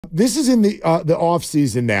This is in the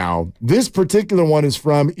offseason now. This particular one is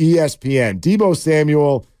from ESPN. Deebo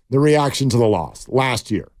Samuel, the reaction to the loss last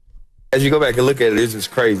year. As you go back and look at it, it's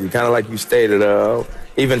just crazy. Kind of like you stated,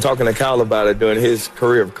 even talking to Kyle about it during his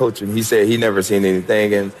career of coaching, he said he never seen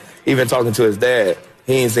anything. And even talking to his dad,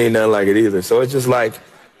 he ain't seen nothing like it either. So it's just like,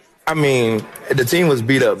 I mean, the team was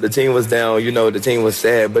beat up. The team was down. The team was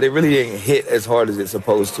sad. But it really didn't hit as hard as it's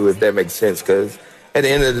supposed to, if that makes sense. Because at the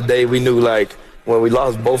end of the day, we knew, like, when we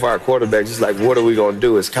lost both our quarterbacks, it's like, what are we going to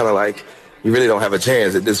do? It's kind of like you really don't have a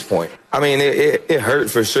chance at this point. I mean, it hurt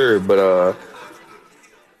for sure, but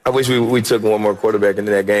I wish we took one more quarterback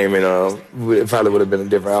into that game, and it probably would have been a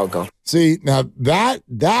different outcome. See, now that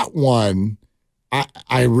one,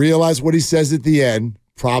 I realize what he says at the end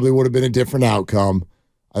probably would have been a different outcome.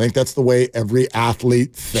 I think that's the way every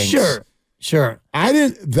athlete thinks. Sure.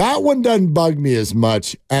 That one doesn't bug me as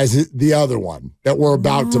much as the other one that we're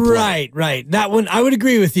about to play. Right. That one, I would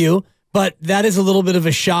agree with you, but that is a little bit of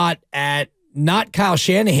a shot at not Kyle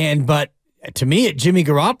Shanahan, but to me at Jimmy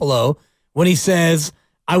Garoppolo when he says,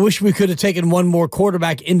 I wish we could have taken one more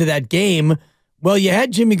quarterback into that game. Well, you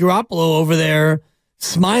had Jimmy Garoppolo over there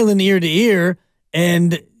smiling ear to ear,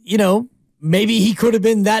 and, maybe he could have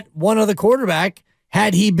been that one other quarterback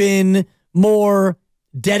had he been more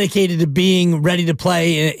dedicated to being ready to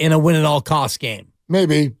play in a win-at-all-cost game.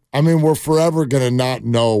 Maybe. I mean, we're forever going to not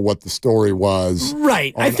know what the story was.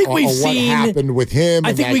 Right. I think we've seen what happened with him.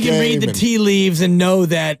 I think we can read the tea leaves and know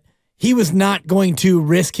that he was not going to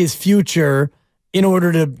risk his future in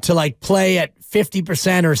order to like play at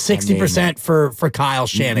 50% or 60% for Kyle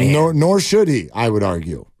Shanahan. Nor should he, I would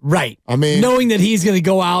argue. Right. I mean, knowing that he's going to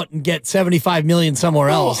go out and get $75 million somewhere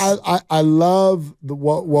else. I love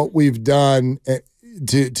what we've done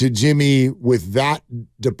to Jimmy with that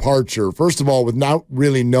departure. First of all, with not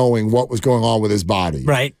really knowing what was going on with his body.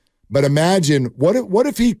 Right. But imagine, what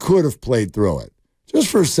if he could have played through it? Just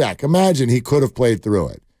for a sec. Imagine he could have played through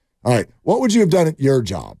it. All right. What would you have done at your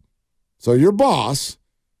job? So your boss,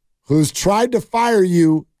 who's tried to fire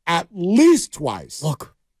you at least twice.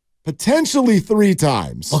 Look. Potentially 3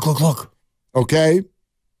 times. Look. Okay?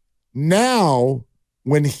 Now,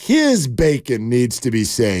 when his bacon needs to be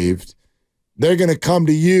saved, they're going to come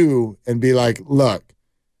to you and be like, look,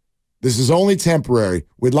 this is only temporary.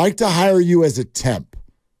 We'd like to hire you as a temp.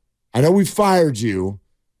 I know we fired you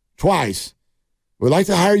twice. We'd like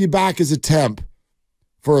to hire you back as a temp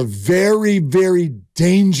for a very, very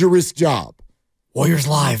dangerous job. Warriors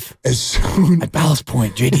Live. As soon at Ballast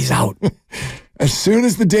Point, JD's out. As soon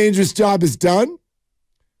as the dangerous job is done,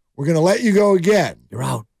 we're going to let you go again. You're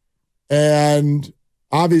out. And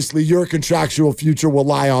obviously your contractual future will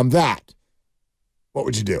lie on that. What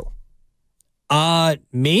would you do?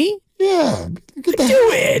 Me? Yeah. Do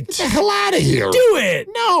it. Get the hell out of here. Do it.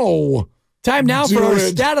 No. Time now for our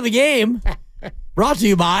stat of the game. Brought to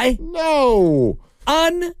you by No.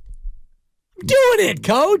 Doing it,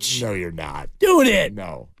 Coach. No, you're not. Doing it.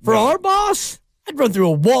 No. For our boss, I'd run through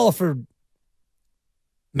a wall for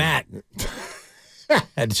Matt.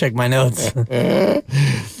 Had to check my notes. The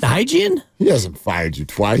hygiene? He hasn't fired you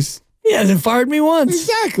twice. He hasn't fired me once.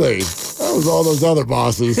 Exactly. That was all those other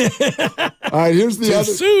bosses. All right, here's the other.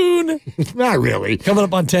 Soon. Not really. Coming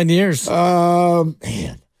up on 10 years. Man.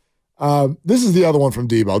 This is the other one from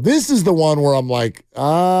Deebo. This is the one where I'm like,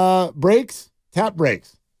 brakes, tap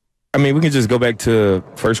brakes. I mean, we can just go back to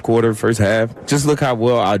first quarter, first half. Just look how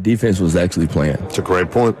well our defense was actually playing. It's a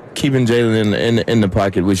great point. Keeping Jalen in the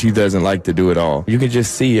pocket, which he doesn't like to do at all. You can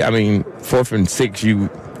just see, I mean, 4th and 6, you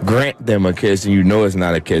grant them a catch, and you know it's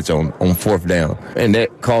not a catch on 4th down. And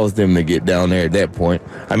that caused them to get down there at that point.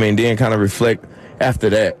 I mean, then kind of reflect after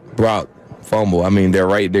that, Brock fumble. I mean, they're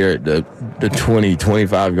right there at the 20,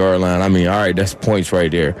 25-yard line. I mean, all right, that's points right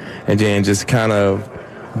there. And then just kind of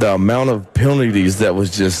the amount of penalties that was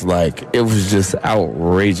just like, it was just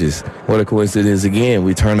outrageous. What a coincidence again.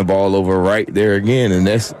 We turned the ball over right there again, and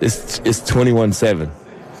it's 21-7.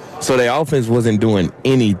 So the offense wasn't doing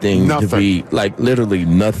anything to be, like, literally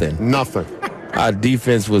nothing. Nothing. Our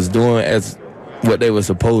defense was doing as what they were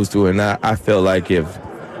supposed to, and I felt like if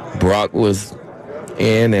Brock was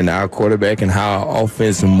in and our quarterback and how our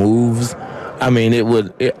offense moves, I mean,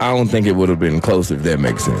 I don't think it would have been close, if that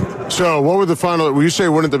makes sense. So what were the final, when you say it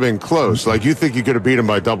wouldn't have been close, like you think you could have beat them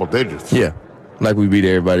by double digits? Yeah, like we beat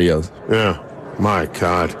everybody else. Yeah, my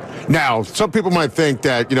God. Now, some people might think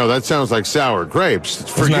that, that sounds like sour grapes.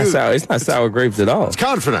 It's not sour grapes at all. It's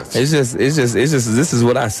confidence. It's just, this is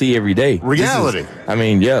what I see every day. Reality.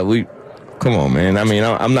 Come on, man. I mean,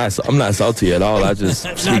 I'm not salty at all. I just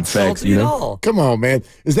speak facts, Come on, man.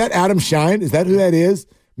 Is that Adam Shine? Is that who that is?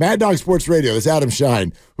 Mad Dog Sports Radio, that's Adam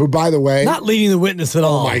Shine, who, by the way, not leading the witness at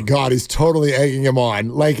all. Oh, my God, he's totally egging him on.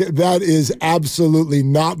 Like, that is absolutely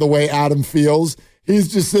not the way Adam feels.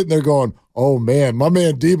 He's just sitting there going, oh, man, my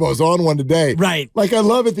man Deebo's on one today. Right. Like, I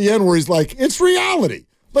love at the end where he's like, it's reality.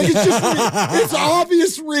 Like, it's just, it's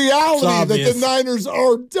obvious reality that the Niners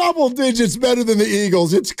are double digits better than the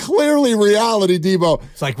Eagles. It's clearly reality, Deebo.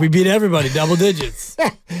 It's like we beat everybody, double digits.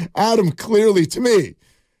 Adam clearly, to me,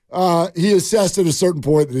 he assessed at a certain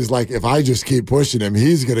point that he's like, if I just keep pushing him,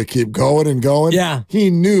 he's going to keep going and going. Yeah. He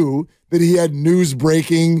knew that he had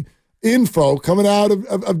news-breaking info coming out of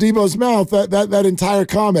Deebo's mouth, that entire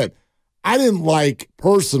comment. I didn't like,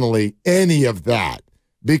 personally, any of that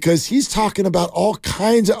because he's talking about all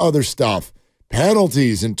kinds of other stuff,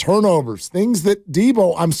 penalties and turnovers, things that,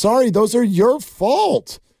 Deebo, I'm sorry, those are your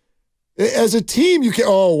fault. As a team, you can't,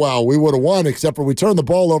 oh, well, we would have won except for we turned the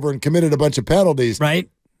ball over and committed a bunch of penalties.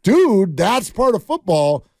 Right. Dude, that's part of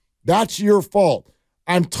football. That's your fault.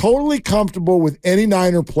 I'm totally comfortable with any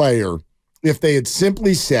Niner player if they had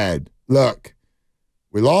simply said, look,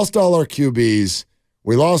 we lost all our QBs,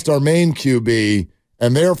 we lost our main QB,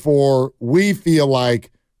 and therefore we feel like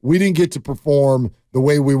we didn't get to perform the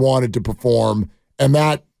way we wanted to perform, and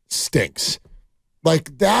that stinks.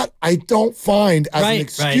 Like that, I don't find as an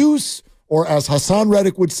excuse or as Haason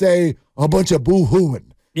Reddick would say, a bunch of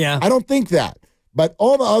boo-hooing. Yeah. I don't think that. But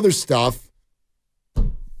all the other stuff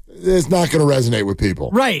is not going to resonate with people.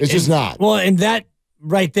 Right. It's just not. Well, and that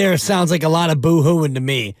right there sounds like a lot of boo-hooing to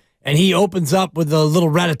me. And he opens up with a little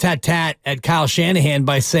rat-a-tat-tat at Kyle Shanahan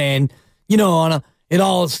by saying, you know, it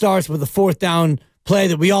all starts with a fourth down play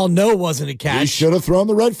that we all know wasn't a catch. He should have thrown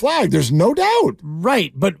the red flag. There's no doubt.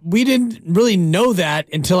 Right, but we didn't really know that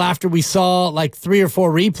until after we saw like 3 or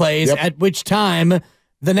 4 replays, at which time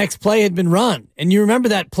the next play had been run. And you remember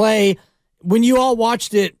that play, when you all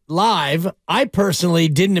watched it live, I personally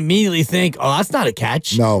didn't immediately think, oh, that's not a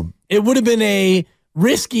catch. No. It would have been a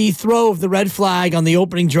risky throw of the red flag on the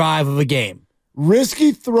opening drive of a game.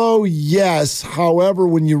 Risky throw, yes. However,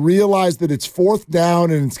 when you realize that it's fourth down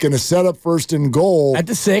and it's going to set up first and goal. At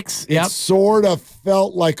the 6, it sort of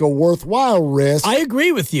felt like a worthwhile risk. I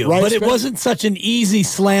agree with you, but it wasn't such an easy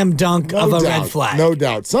slam dunk of a red flag. No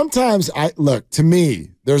doubt. Sometimes, look, to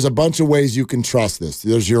me, there's a bunch of ways you can trust this.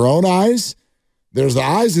 There's your own eyes, there's the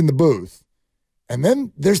eyes in the booth, and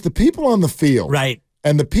then there's the people on the field. Right.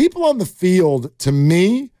 And the people on the field, to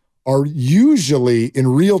me, are usually in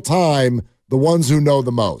real time the ones who know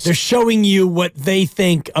the most. They're showing you what they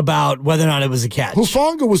think about whether or not it was a catch.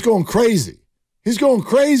 Hufanga was going crazy. He's going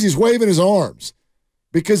crazy. He's waving his arms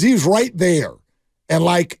because he's right there. And,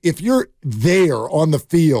 like, if you're there on the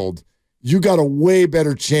field, you got a way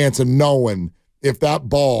better chance of knowing if that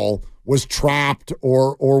ball was trapped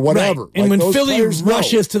or whatever. Right. And like, when Philly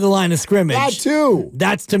rushes to the line of scrimmage, that too.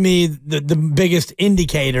 That's, to me, the biggest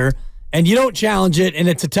indicator. And you don't challenge it, and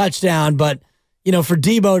it's a touchdown. But, you know, for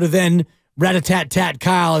Deebo to then rat-a-tat-tat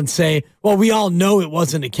Kyle and say, well, we all know it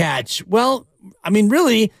wasn't a catch. Well, I mean,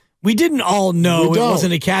 really, we didn't all know it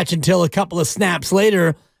wasn't a catch until a couple of snaps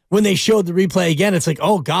later when they showed the replay again. It's like,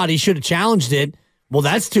 oh, God, he should have challenged it. Well,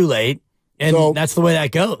 that's too late. And so, that's the way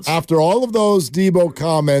that goes. After all of those Deebo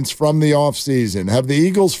comments from the offseason, have the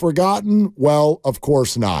Eagles forgotten? Well, of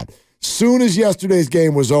course not. Soon as yesterday's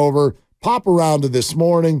game was over, pop around to this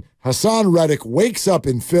morning, Haason Reddick wakes up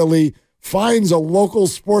in Philly, finds a local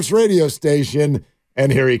sports radio station,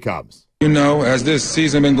 and here he comes. You know, as this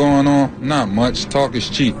season been going on, not much. Talk is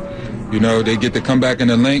cheap. You know, they get to come back in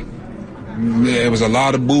the link. There was a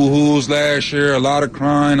lot of boo-hoos last year, a lot of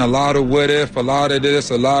crying, a lot of what if, a lot of this,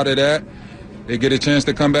 a lot of that. They get a chance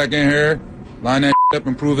to come back in here, line that up,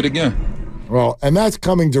 and prove it again. Well, and that's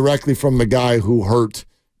coming directly from the guy who hurt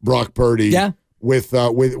Brock Purdy with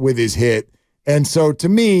his hit. And so to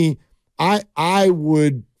me, I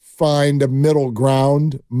would find a middle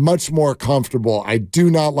ground much more comfortable. I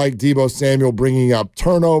do not like Deebo Samuel bringing up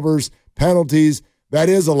turnovers, penalties. That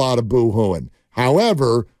is a lot of boo-hooing.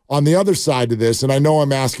 However, on the other side of this, and I know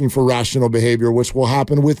I'm asking for rational behavior, which will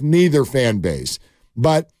happen with neither fan base,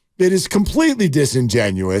 but it is completely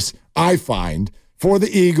disingenuous, I find, for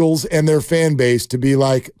the Eagles and their fan base to be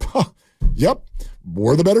like, yep,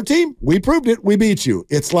 we're the better team. We proved it. We beat you.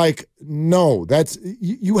 It's like, no,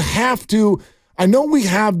 you have to. I know we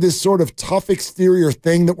have this sort of tough exterior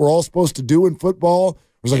thing that we're all supposed to do in football.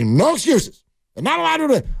 It's like, no excuses. They're not allowed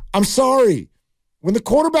to. I'm sorry. When the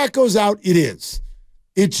quarterback goes out, it is.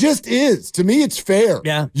 It just is. To me, it's fair.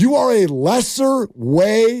 Yeah. You are a lesser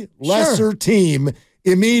team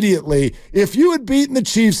immediately. If you had beaten the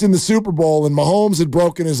Chiefs in the Super Bowl and Mahomes had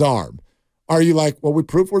broken his arm, are you like, well, we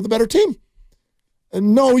proved we're the better team?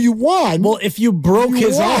 No, you won. Well, if you broke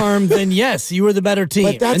his won. arm, then yes, you were the better team.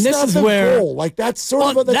 But that's and this not is the where, goal. Like, that's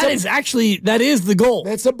sort of that is the goal.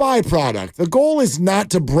 That's a byproduct. The goal is not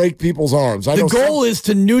to break people's arms. The goal is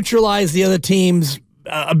to neutralize the other team's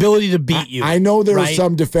ability to beat you. I know there are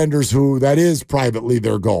some defenders who that is privately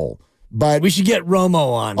their goal. But we should get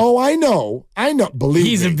Romo on. Oh, I know. Believe me.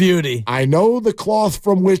 He's a beauty. I know the cloth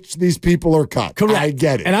from which these people are cut. Correct. I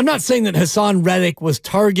get it. And I'm not saying that Haason Reddick was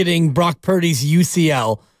targeting Brock Purdy's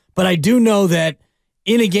UCL, but I do know that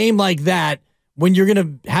in a game like that, when you're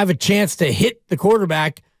going to have a chance to hit the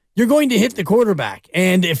quarterback, you're going to hit the quarterback.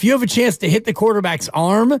 And if you have a chance to hit the quarterback's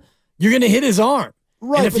arm, you're going to hit his arm.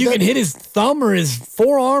 Right, and if you can hit his thumb or his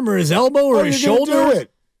forearm or his elbow or his shoulder,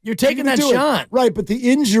 you're taking that shot. Right, but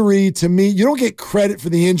the injury, to me, you don't get credit for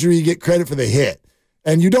the injury, you get credit for the hit.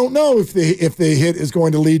 And you don't know if the hit is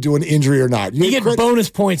going to lead to an injury or not. You get bonus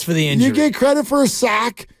points for the injury. You get credit for a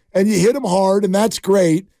sack, and you hit him hard, and that's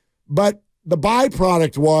great. But the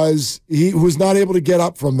byproduct was he was not able to get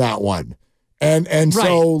up from that one. And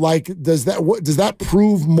so, like, does that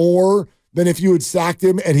prove more than if you had sacked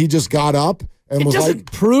him and he just got up and was like, it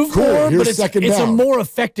doesn't prove cool, more, but it's a more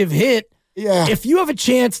effective hit. Yeah. If you have a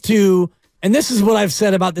chance to, and this is what I've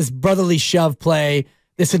said about this brotherly shove play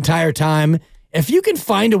this entire time, if you can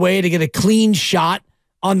find a way to get a clean shot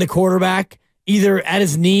on the quarterback, either at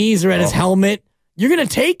his knees or at his helmet, you're going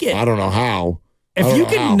to take it. I don't know how. If you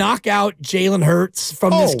can knock out Jalen Hurts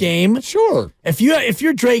from this game, sure. If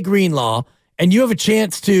you're Dre Greenlaw and you have a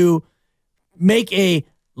chance to make a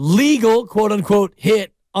legal, quote unquote,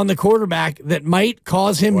 hit on the quarterback that might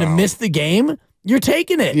cause him to miss the game, you're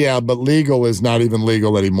taking it. Yeah, but legal is not even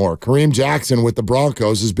legal anymore. Kareem Jackson with the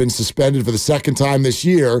Broncos has been suspended for the second time this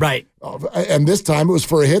year. Right. And this time it was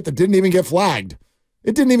for a hit that didn't even get flagged.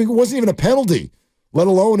 It wasn't even a penalty, let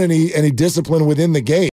alone any discipline within the game.